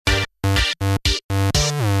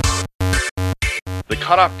The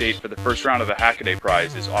cutoff date for the first round of the Hackaday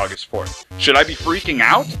Prize is August 4th. Should I be freaking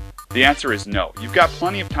out? The answer is no. You've got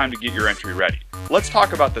plenty of time to get your entry ready. Let's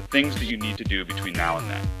talk about the things that you need to do between now and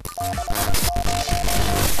then.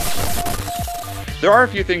 There are a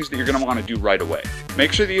few things that you're going to want to do right away.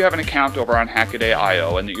 Make sure that you have an account over on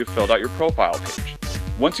Hackaday.io and that you've filled out your profile page.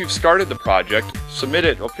 Once you've started the project, submit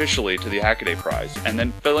it officially to the Hackaday Prize, and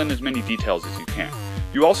then fill in as many details as you can.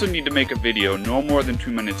 You also need to make a video no more than 2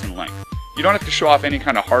 minutes in length. You don't have to show off any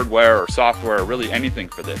kind of hardware or software or really anything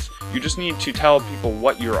for this. You just need to tell people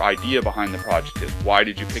what your idea behind the project is. Why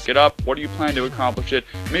did you pick it up? What do you plan to accomplish it?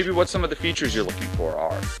 Maybe what some of the features you're looking for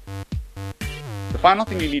are. The final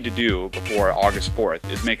thing you need to do before August 4th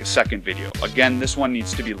is make a second video. Again, this one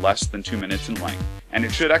needs to be less than 2 minutes in length, and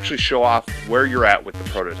it should actually show off where you're at with the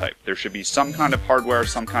prototype. There should be some kind of hardware,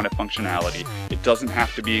 some kind of functionality. It doesn't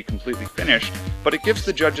have to be completely finished, but it gives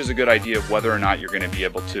the judges a good idea of whether or not you're going to be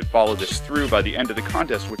able to follow this through by the end of the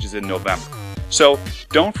contest, which is in November. So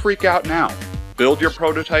don't freak out now. Build your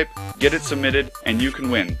prototype, get it submitted, and you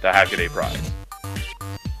can win the Hackaday Prize.